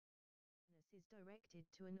is directed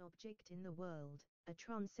to an object in the world, a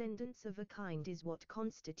transcendence of a kind is what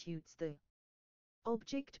constitutes the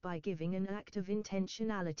object by giving an act of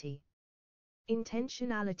intentionality.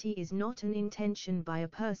 Intentionality is not an intention by a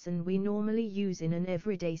person we normally use in an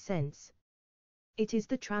everyday sense. It is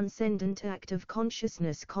the transcendent act of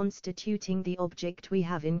consciousness constituting the object we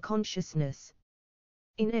have in consciousness.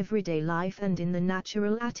 In everyday life and in the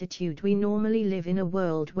natural attitude we normally live in a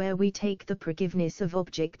world where we take the pregiveness of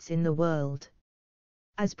objects in the world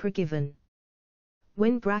as pregiven.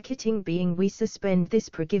 When bracketing being we suspend this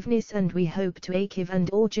pregiveness and we hope to achieve an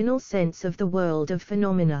original sense of the world of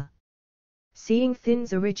phenomena. Seeing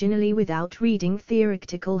things originally without reading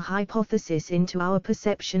theoretical hypothesis into our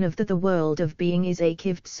perception of the world of being is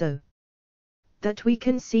acheived so that we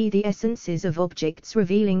can see the essences of objects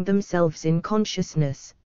revealing themselves in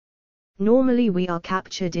consciousness. Normally we are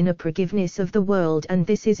captured in a pregiveness of the world and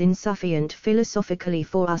this is insufficient philosophically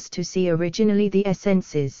for us to see originally the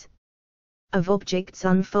essences of objects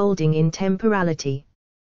unfolding in temporality.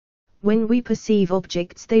 When we perceive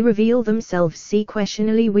objects they reveal themselves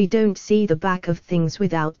sequentially. We don't see the back of things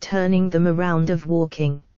without turning them around of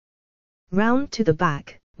walking round to the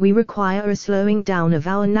back. We require a slowing down of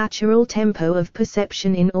our natural tempo of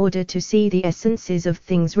perception in order to see the essences of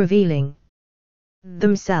things revealing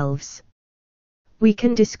themselves. We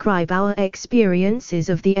can describe our experiences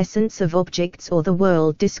of the essence of objects or the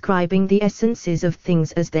world describing the essences of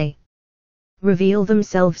things as they reveal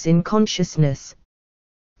themselves in consciousness.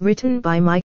 Written by